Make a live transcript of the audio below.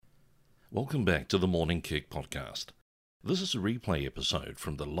Welcome back to the Morning Kick podcast. This is a replay episode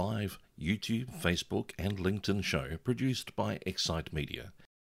from the live YouTube, Facebook and LinkedIn show produced by Excite Media.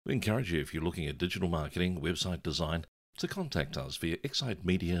 We encourage you, if you're looking at digital marketing, website design, to contact us via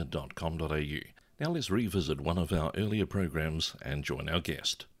excitemedia.com.au. Now let's revisit one of our earlier programs and join our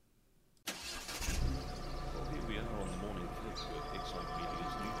guest. Well, here we are on the Morning Kick with Excite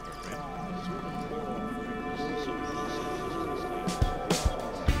Media's new program.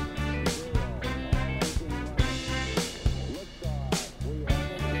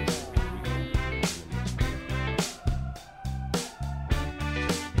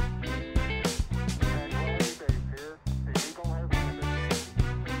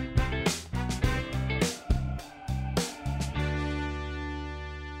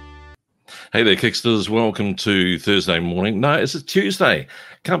 Hey there, Kicksters. Welcome to Thursday morning. No, it's a Tuesday.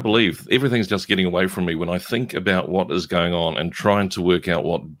 Can't believe everything's just getting away from me when I think about what is going on and trying to work out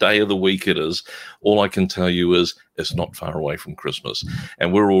what day of the week it is. All I can tell you is it's not far away from Christmas.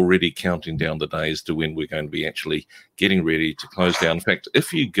 And we're already counting down the days to when we're going to be actually getting ready to close down. In fact,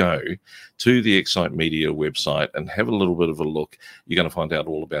 if you go to the Excite Media website and have a little bit of a look, you're going to find out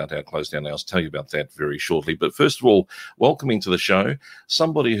all about our close down. I'll tell you about that very shortly. But first of all, welcoming to the show,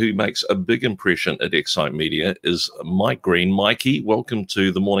 somebody who makes a big impression at Excite Media is Mike Green. Mikey, welcome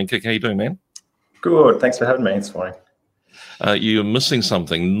to the Morning Kick. How you doing, man? Good. Thanks for having me this morning. You're missing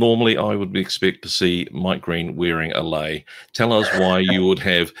something. Normally, I would expect to see Mike Green wearing a lei. Tell us why you would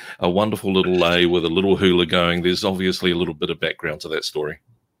have a wonderful little lei with a little hula going. There's obviously a little bit of background to that story.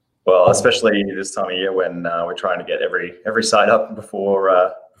 Well, especially this time of year when we're trying to get every site up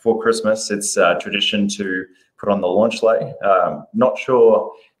before Christmas. It's tradition to put on the launch lei. Not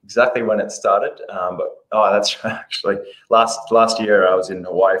sure exactly when it started, but that's actually last year I was in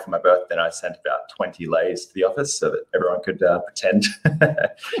Hawaii for my birthday and I sent about 20 leis to the office so that everyone could pretend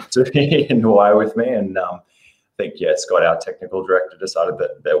to be in Hawaii with me. And I think, Scott, our technical director, decided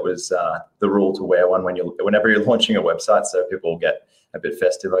that was the rule to wear one whenever you're launching a website, so people get a bit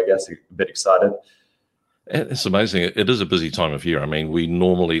festive, I guess, a bit excited. It's amazing. It is a busy time of year. I mean, we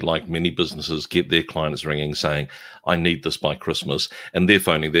normally, like many businesses, get their clients ringing saying, I need this by Christmas. And they're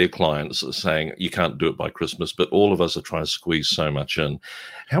phoning their clients saying, you can't do it by Christmas. But all of us are trying to squeeze so much in.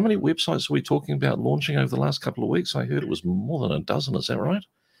 How many websites are we talking about launching over the last couple of weeks? I heard it was more than a dozen. Is that right?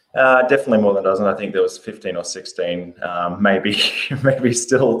 Definitely more than a dozen. I think there was 15 or 16, maybe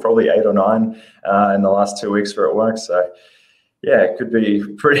still probably 8 or 9 in the last 2 weeks for at work. So, yeah, it could be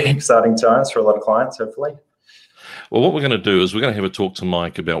pretty exciting times for a lot of clients, hopefully. Well, what we're going to do is we're going to have a talk to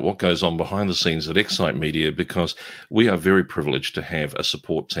Mike about what goes on behind the scenes at Excite Media, because we are very privileged to have a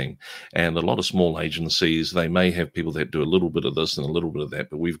support team. And a lot of small agencies, they may have people that do a little bit of this and a little bit of that,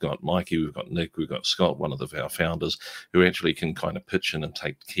 but we've got Mikey, we've got Nick, we've got Scott, one of our founders, who actually can kind of pitch in and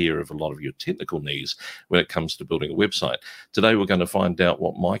take care of a lot of your technical needs when it comes to building a website. Today, we're going to find out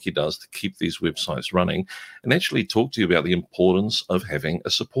what Mikey does to keep these websites running and actually talk to you about the importance of having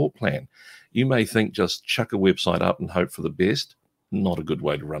a support plan. You may think just chuck a website up and hope for the best. Not a good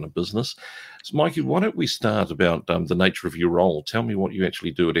way to run a business. So, Mikey, why don't we start about the nature of your role? Tell me what you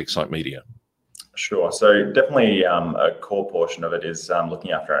actually do at Excite Media. Sure. So definitely a core portion of it is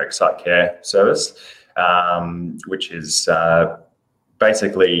looking after our Excite Care service, which is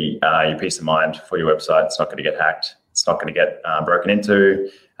basically your peace of mind for your website. It's not going to get hacked. It's not going to get broken into.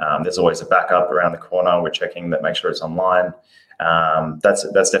 There's always a backup around the corner. We're checking that, make sure it's online. That's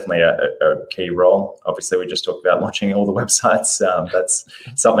definitely a key role. Obviously, we just talked about launching all the websites. That's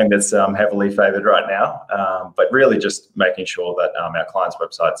something that's heavily favored right now. But really just making sure that our clients'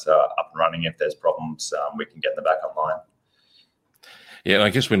 websites are up and running. If there's problems, we can get them back online. Yeah, and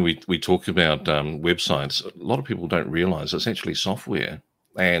I guess when we talk about websites, a lot of people don't realize it's actually software.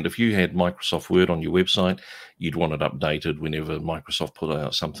 And if you had Microsoft Word on your website, you'd want it updated whenever Microsoft put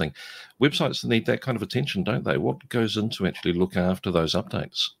out something. Websites need that kind of attention, don't they? What goes into actually look after those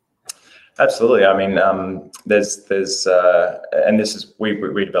updates? Absolutely. I mean, there's and this is we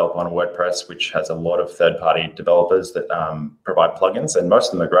develop on WordPress, which has a lot of third-party developers that provide plugins, and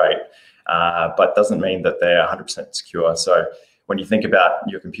most of them are great, but doesn't mean that they're 100% secure. So when you think about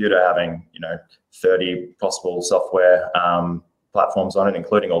your computer having 30 possible software platforms on it,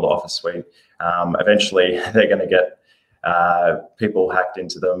 including all the Office suite, eventually they're going to get people hacked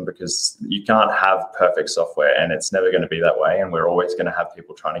into them, because you can't have perfect software, and it's never going to be that way. And we're always going to have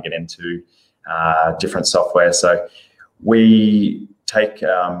people trying to get into different software. So we take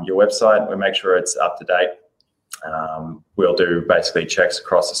your website, we make sure it's up to date. We'll do basically checks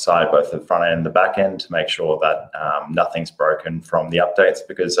across the site, both the front end and the back end, to make sure that nothing's broken from the updates,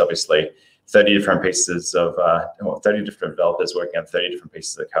 because obviously 30 different pieces of, 30 different developers working on 30 different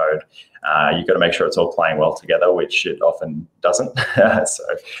pieces of code. You've got to make sure it's all playing well together, which it often doesn't. So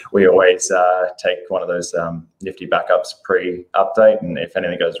we always take one of those nifty backups pre-update, and if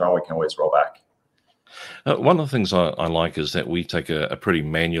anything goes wrong, we can always roll back. One of the things I like is that we take a pretty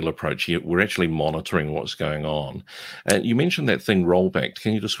manual approach here. We're actually monitoring what's going on. And you mentioned that thing rollback.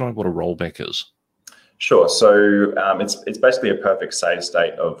 Can you describe what a rollback is? Sure. So it's basically a perfect save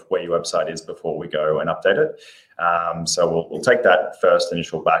state of where your website is before we go and update it. So we'll take that first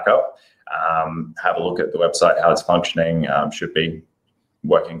initial backup, have a look at the website, how it's functioning, should be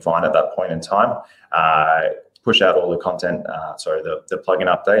working fine at that point in time. Push out all the content, the plugin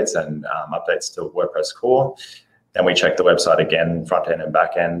updates and updates to WordPress core. Then we check the website again, front end and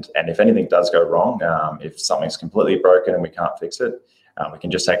back end. And if anything does go wrong, if something's completely broken and we can't fix it, we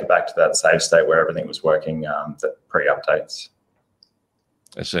can just take it back to that save state where everything was working pre-updates.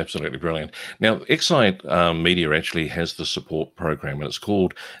 That's absolutely brilliant. Now, Excite Media actually has the support program, and it's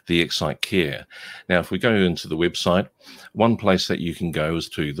called the Excite Care. Now, if we go into the website, one place that you can go is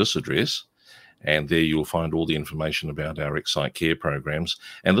to this address, and there you'll find all the information about our Excite Care programs.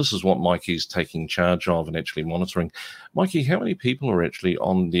 And this is what Mikey's taking charge of and actually monitoring. Mikey, how many people are actually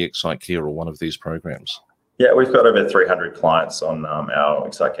on the Excite Care or one of these programs? Yeah, we've got over 300 clients on our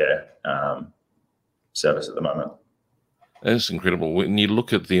Excite Care service at the moment. That's incredible. When you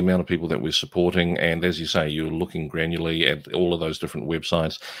look at the amount of people that we're supporting, and as you say, you're looking granularly at all of those different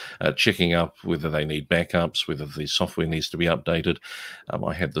websites, checking up whether they need backups, whether the software needs to be updated.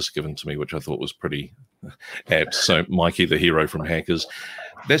 I had this given to me, which I thought was pretty apt. So Mikey, the hero from Hackers,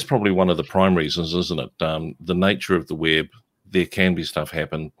 that's probably one of the prime reasons, isn't it? The nature of the web, there can be stuff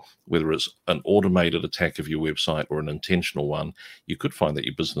happen, whether it's an automated attack of your website or an intentional one. You could find that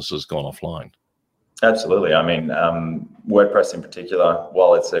your business has gone offline. Absolutely. I mean, WordPress in particular,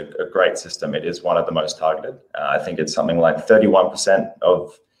 while it's a great system, it is one of the most targeted. I think it's something like 31%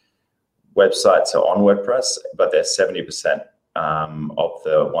 of websites are on WordPress, but they're 70% of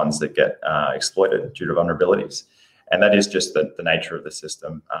the ones that get exploited due to vulnerabilities. And that is just the nature of the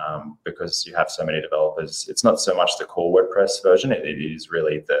system, because you have so many developers. It's not so much the core WordPress version. It is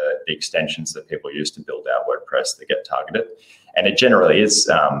really the extensions that people use to build out WordPress that get targeted. And it generally is,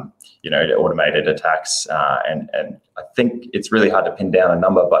 automated attacks. And I think it's really hard to pin down a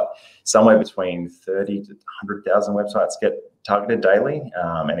number, but somewhere between 30 to 100,000 websites get targeted daily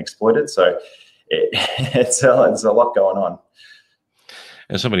and exploited. So it's a lot going on.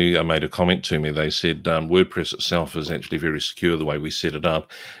 And somebody made a comment to me. They said WordPress itself is actually very secure the way we set it up,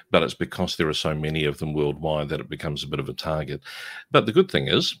 but it's because there are so many of them worldwide that it becomes a bit of a target. But the good thing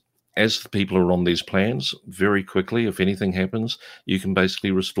is, as the people are on these plans, very quickly, if anything happens, you can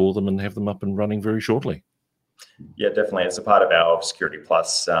basically restore them and have them up and running very shortly. Yeah, definitely. As a part of our Security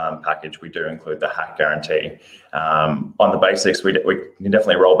Plus package, we do include the hack guarantee. On the basics, we can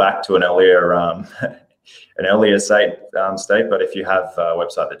definitely roll back to an earlier state, but if you have a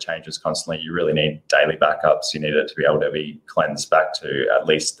website that changes constantly, you really need daily backups. You need it to be able to be cleansed back to at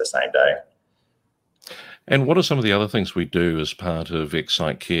least the same day. And what are some of the other things we do as part of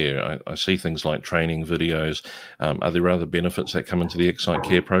Excite Care? I see things like training videos. Are there other benefits that come into the Excite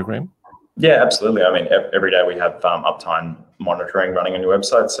Care program? Yeah, absolutely. I mean, every day we have uptime monitoring running on your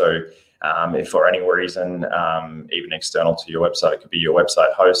website. So if for any reason, even external to your website, it could be your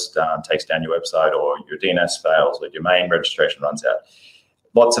website host takes down your website, or your DNS fails, or your main registration runs out.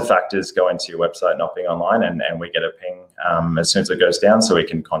 Lots of factors go into your website not being online, and we get a ping as soon as it goes down, so we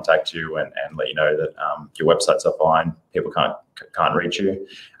can contact you and let you know that your website's offline, people can't reach you.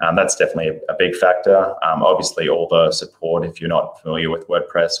 That's definitely a big factor. Obviously, all the support, if you're not familiar with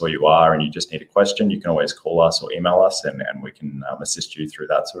WordPress, or you are and you just need a question, you can always call us or email us, and we can assist you through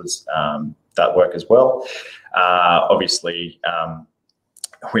that sort of that work as well. Obviously,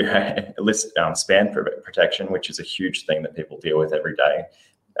 we list spam protection, which is a huge thing that people deal with every day.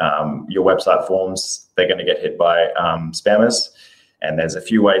 Your website forms, they're going to get hit by spammers, and there's a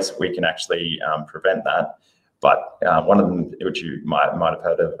few ways we can actually prevent that. But one of them, which you might have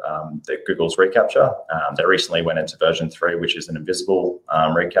heard of, the Google's reCAPTCHA. They recently went into version 3, which is an invisible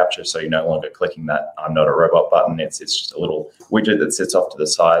reCAPTCHA, so you're no longer clicking that "I'm not a robot" button. It's just a little widget that sits off to the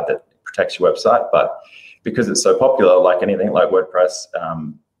side that protects your website. But because it's so popular, like anything like WordPress,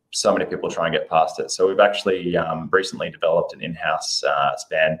 so many people try and get past it. So we've actually recently developed an in-house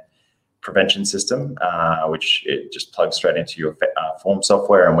spam prevention system, which it just plugs straight into your form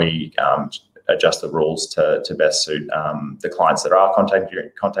software, and we adjust the rules to best suit the clients that are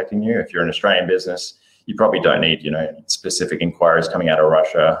contacting you. If you're an Australian business, you probably don't need, specific inquiries coming out of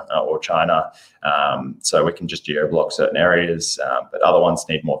Russia or China. So we can just geo-block certain areas, but other ones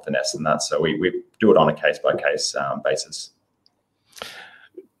need more finesse than that. So we do it on a case-by-case basis.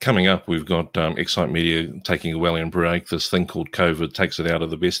 Coming up, we've got Excite Media taking a well-earned break. This thing called COVID takes it out of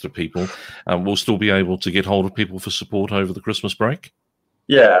the best of people. We'll still be able to get hold of people for support over the Christmas break?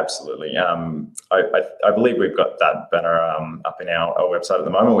 Yeah, absolutely. I believe we've got that banner up in our website at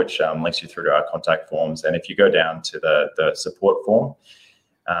the moment, which links you through to our contact forms. And if you go down to the support form,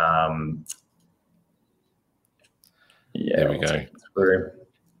 there we go.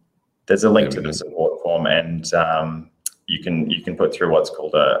 There's a link to the support form, and you can put through what's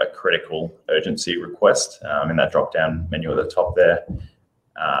called a critical urgency request in that drop-down menu at the top there.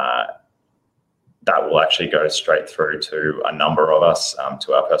 That will actually go straight through to a number of us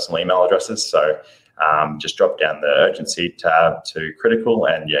to our personal email addresses. So just drop down the urgency tab to critical,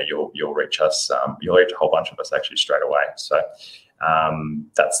 and you'll reach us. You'll reach a whole bunch of us actually straight away. So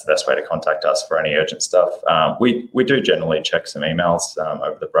that's the best way to contact us for any urgent stuff. We do generally check some emails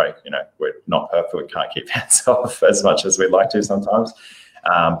over the break. We're not perfect. We can't keep hands off as much as we'd like to sometimes.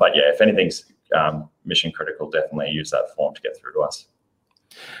 But yeah, if anything's mission critical, definitely use that form to get through to us.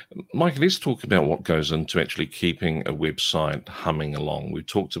 Mike, let's talk about what goes into actually keeping a website humming along. We've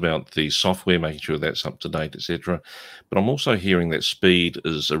talked about the software, making sure that's up to date, etc. But I'm also hearing that speed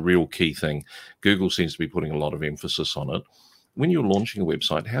is a real key thing. Google seems to be putting a lot of emphasis on it. When you're launching a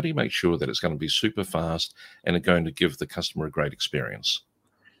website, how do you make sure that it's going to be super fast and going to give the customer a great experience?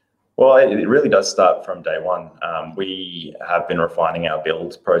 Well, it really does start from day one. We have been refining our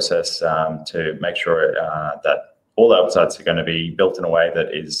build process to make sure that all the websites are going to be built in a way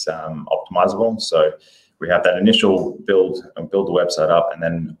that is optimizable. So we have that initial build the website up, and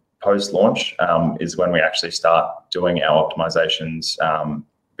then post-launch is when we actually start doing our optimizations,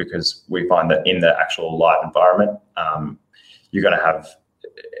 because we find that in the actual live environment, you're going to have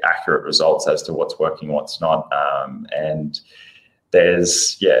accurate results as to what's working, what's not. And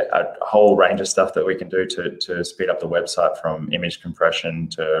there's a whole range of stuff that we can do to speed up the website, from image compression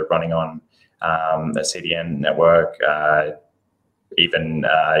to running on a CDN network, even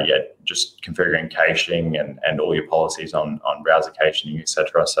just configuring caching and all your policies on browser caching,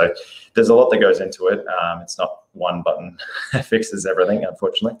 etc. So there's a lot that goes into it. It's not one button that fixes everything,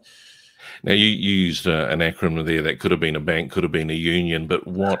 unfortunately. Now, you used an acronym there that could have been a bank, could have been a union, but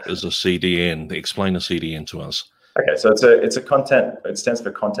what is a CDN? Explain a CDN to us. Okay, so it stands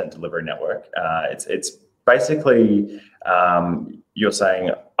for Content Delivery Network. It's basically you're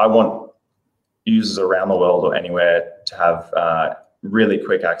saying, I want users around the world or anywhere to have really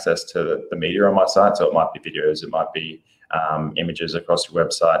quick access to the media on my site. So it might be videos, it might be images across your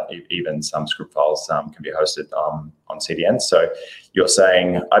website, even some script files can be hosted on CDN. So you're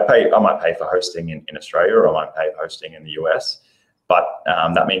saying, I might pay for hosting in Australia, or I might pay for hosting in the US, but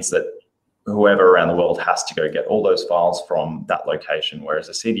that means that whoever around the world has to go get all those files from that location, whereas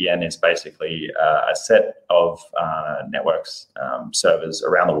a CDN is basically a set of networks, servers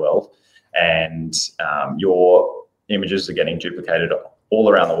around the world, and your images are getting duplicated all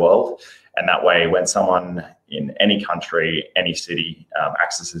around the world. And that way, when someone in any country, any city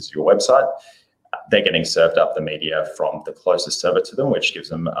accesses your website, they're getting served up the media from the closest server to them, which gives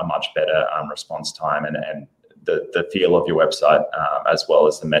them a much better response time and the feel of your website, as well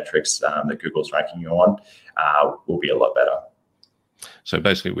as the metrics that Google's ranking you on, will be a lot better. So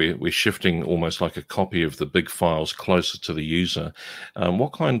basically, we're shifting almost like a copy of the big files closer to the user.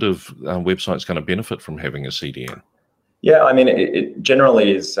 What kind of website is going to benefit from having a CDN? Yeah, I mean, it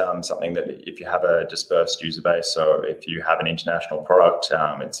generally is something that if you have a dispersed user base, so if you have an international product,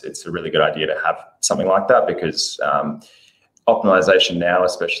 it's a really good idea to have something like that, because optimization now,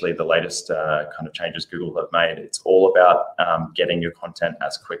 especially the latest kind of changes Google have made, it's all about getting your content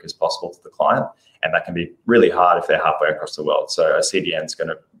as quick as possible to the client. And that can be really hard if they're halfway across the world. So a CDN is going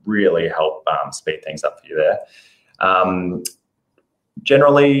to really help speed things up for you there.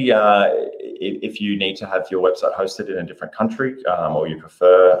 Generally, if you need to have your website hosted in a different country, or you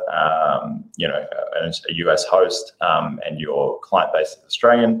prefer, a US host, and your client base is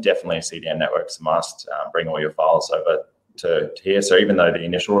Australian, definitely a CDN network's a must. Bring all your files over to here. So even though the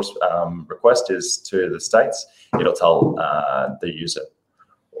initial request is to the States, it'll tell the user,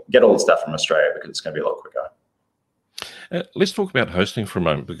 get all the stuff from Australia, because it's going to be a lot quicker. Let's talk about hosting for a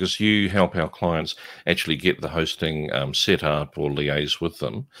moment, because you help our clients actually get the hosting set up or liaise with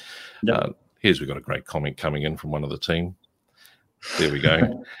them. Yep. We've got a great comment coming in from one of the team. There we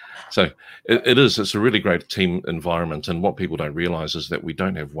go. So it's a really great team environment. And what people don't realize is that we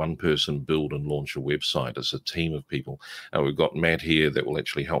don't have one person build and launch a website. It's a team of people. We've got Matt here that will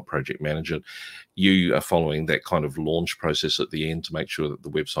actually help project manage it. You are following that kind of launch process at the end to make sure that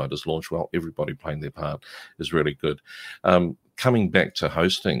the website is launched well. Everybody playing their part is really good. Coming back to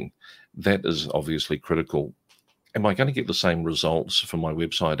hosting, that is obviously critical. Am I going to get the same results for my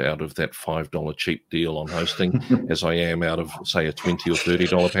website out of that $5 cheap deal on hosting as I am out of, say, a $20 or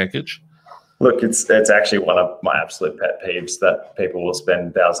 $30 package? Look, it's actually one of my absolute pet peeves that people will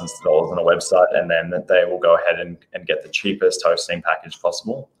spend thousands of dollars on a website and then they will go ahead and get the cheapest hosting package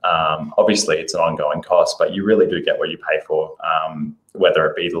possible. Obviously, it's an ongoing cost, but you really do get what you pay for, whether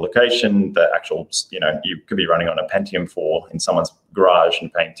it be the location, the actual, you could be running on a Pentium 4 in someone's garage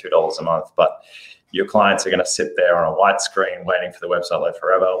and paying $2 a month, but your clients are going to sit there on a white screen waiting for the website load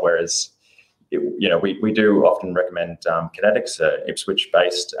forever. Whereas, we do often recommend Kinetics, an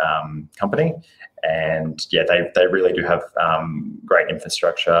Ipswich-based company, and yeah, they really do have great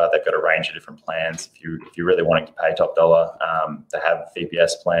infrastructure. They've got a range of different plans. If you're really wanting to pay top dollar, they have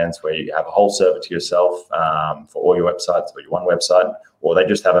VPS plans where you have a whole server to yourself for all your websites or your one website, or they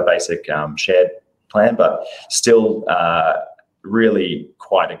just have a basic shared plan, but still really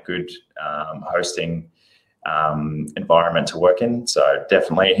quite a good hosting environment to work in. So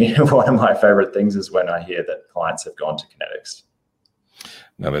definitely one of my favorite things is when I hear that clients have gone to Kinetics.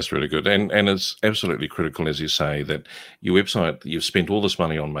 No, that's really good. And it's absolutely critical, as you say, that your website, you've spent all this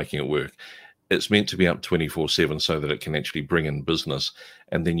money on making it work. It's meant to be up 24/7 so that it can actually bring in business.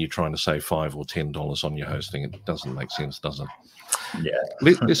 And then you're trying to save $5 or $10 on your hosting. It doesn't make sense, does it? Yeah.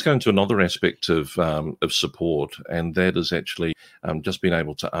 Let's go into another aspect of support, and that is actually just being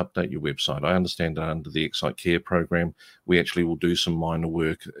able to update your website. I understand that under the Excite Care program, we actually will do some minor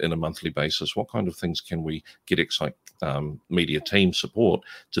work in a monthly basis. What kind of things can we get Excite Media team support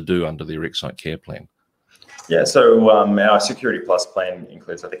to do under their Excite Care plan? Yeah, so our Security Plus plan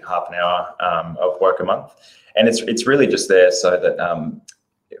includes, I think, half an hour of work a month, and it's really just there so that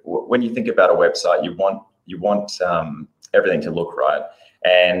when you think about a website, you want everything to look right.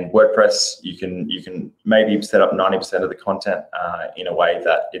 And WordPress, you can maybe set up 90% of the content in a way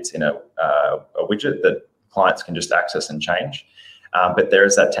that it's in a widget that clients can just access and change. But there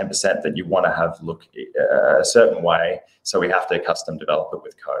is that 10% that you want to have look a certain way, so we have to custom develop it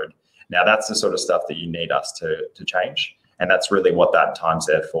with code. Now, that's the sort of stuff that you need us to change, and that's really what that time's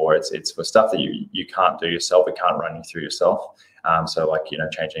there for. It's for stuff that you can't do yourself, it can't run you through yourself. So like,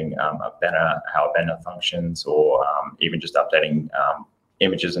 changing a banner, how a banner functions, or even just updating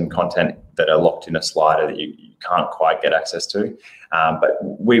images and content that are locked in a slider that you can't quite get access to. But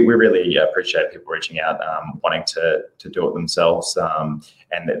we really appreciate people reaching out, wanting to do it themselves. And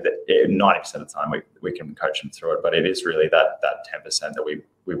 90% of the time we can coach them through it, but it is really that 10% that we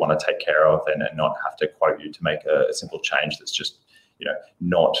want to take care of and not have to quote you to make a simple change that's just,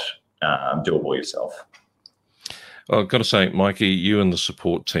 not doable yourself. Well, I've got to say, Mikey, you and the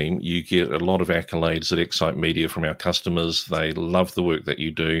support team, you get a lot of accolades at Excite Media from our customers. They love the work that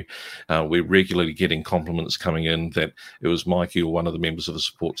you do. We're regularly getting compliments coming in that it was Mikey or one of the members of the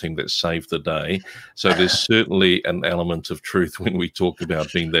support team that saved the day. So there's certainly an element of truth when we talk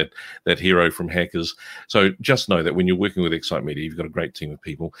about being that hero from Hackers. So just know that when you're working with Excite Media, you've got a great team of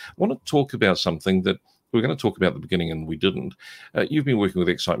people. I want to talk about something that we were going to talk about at the beginning and we didn't. You've been working with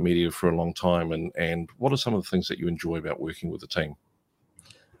Excite Media for a long time, and what are some of the things that you enjoy about working with the team?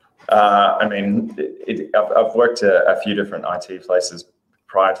 I've worked at a few different IT places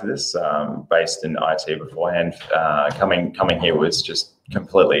prior to this, based in IT beforehand. Coming here was just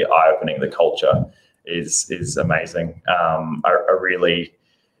completely eye-opening. The culture is amazing. I really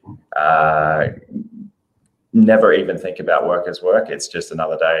never even think about work as work. It's just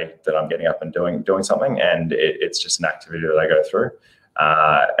another day that I'm getting up and doing something, and it's just an activity that I go through.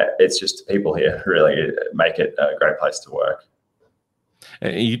 It's just people here really make it a great place to work.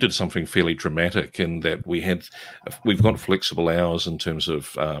 And you did something fairly dramatic in that we've got flexible hours in terms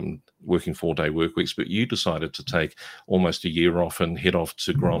of working 4-day work weeks, but you decided to take almost a year off and head off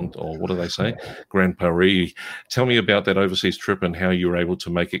to Grand Paris. Tell me about that overseas trip and how you were able to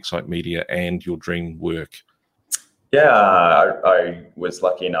make Excite Media and your dream work. Yeah, I was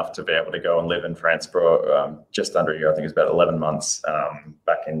lucky enough to be able to go and live in France for just under a year. I think it was about 11 months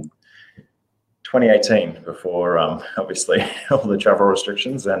back in 2018, before obviously all the travel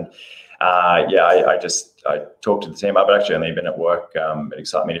restrictions. And I talked to the team. I've actually only been at work at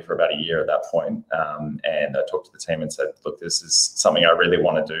Excite Media for about a year at that point. And I talked to the team and said, look, this is something I really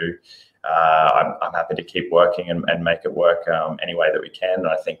want to do. I'm happy to keep working and make it work any way that we can. And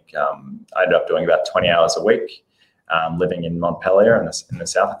I think I ended up doing about 20 hours a week. living in Montpellier in the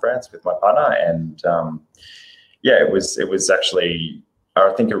south of France with my partner. And yeah, it was actually,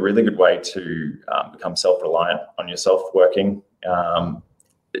 I think, a really good way to become self-reliant on yourself working.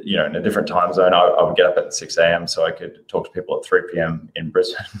 You know, in a different time zone, I would get up at 6 a.m. so I could talk to people at 3 p.m. in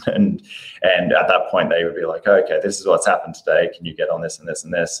Brisbane. and at that point, they would be like, okay, this is what's happened today. Can you get on this and this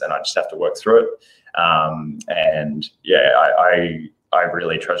and this? And I just have to work through it. And yeah, I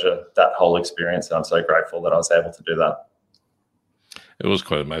really treasure that whole experience. And I'm so grateful that I was able to do that. It was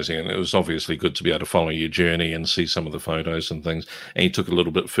quite amazing, and it was obviously good to be able to follow your journey and see some of the photos and things. And you took it a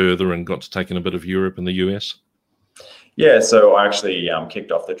little bit further and got to take in a bit of Europe and the US. Yeah, so I actually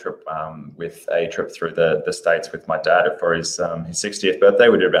kicked off the trip with a trip through the States with my dad for his 60th birthday.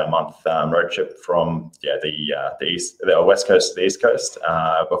 We did about a month road trip from the west coast to the east coast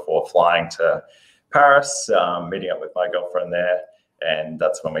before flying to Paris, meeting up with my girlfriend there, and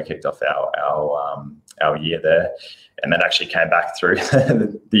that's when we kicked off our year there. And then actually came back through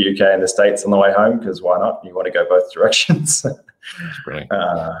the UK and the States on the way home, because why not? You want to go both directions. That's brilliant.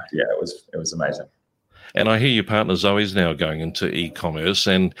 Yeah, it was amazing. And I hear your partner Zoe's now going into e-commerce,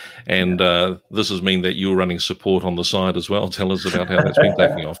 and this has mean that you're running support on the side as well. Tell us about how that's been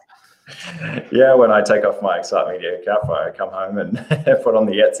taking off. Yeah, when I take off my Excite Media cap, I come home and put on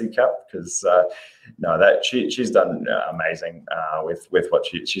the Etsy cap, because she's done amazing with what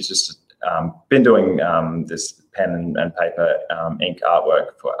she's just been doing this pen and paper ink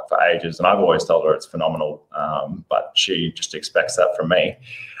artwork for ages, and I've always told her it's phenomenal, but she just expects that from me.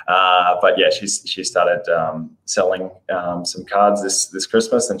 But yeah, she started selling some cards this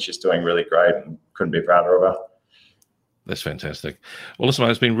Christmas, and she's doing really great, and couldn't be prouder of her. That's fantastic. Well, listen,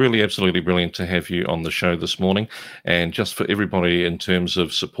 it's been really absolutely brilliant to have you on the show this morning. And just for everybody in terms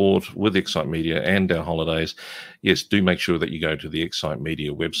of support with Excite Media and our holidays, yes, do make sure that you go to the Excite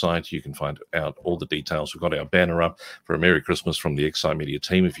Media website. You can find out all the details. We've got our banner up for a Merry Christmas from the Excite Media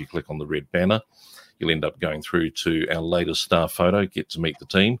team. If you click on the red banner, you'll end up going through to our latest staff photo, get to meet the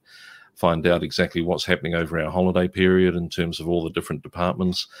team, find out exactly what's happening over our holiday period in terms of all the different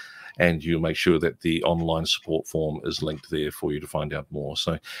departments, and you'll make sure that the online support form is linked there for you to find out more.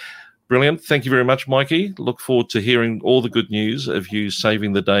 So brilliant. Thank you very much, Mikey. Look forward to hearing all the good news of you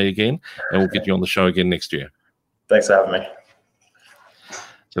saving the day again, and we'll get you on the show again next year. Thanks for having me.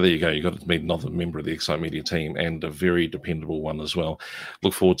 So there you go. You got to meet another member of the Excite Media team, and a very dependable one as well.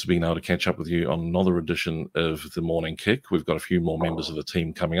 Look forward to being able to catch up with you on another edition of The Morning Kick. We've got a few more members of the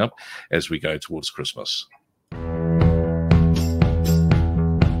team coming up as we go towards Christmas.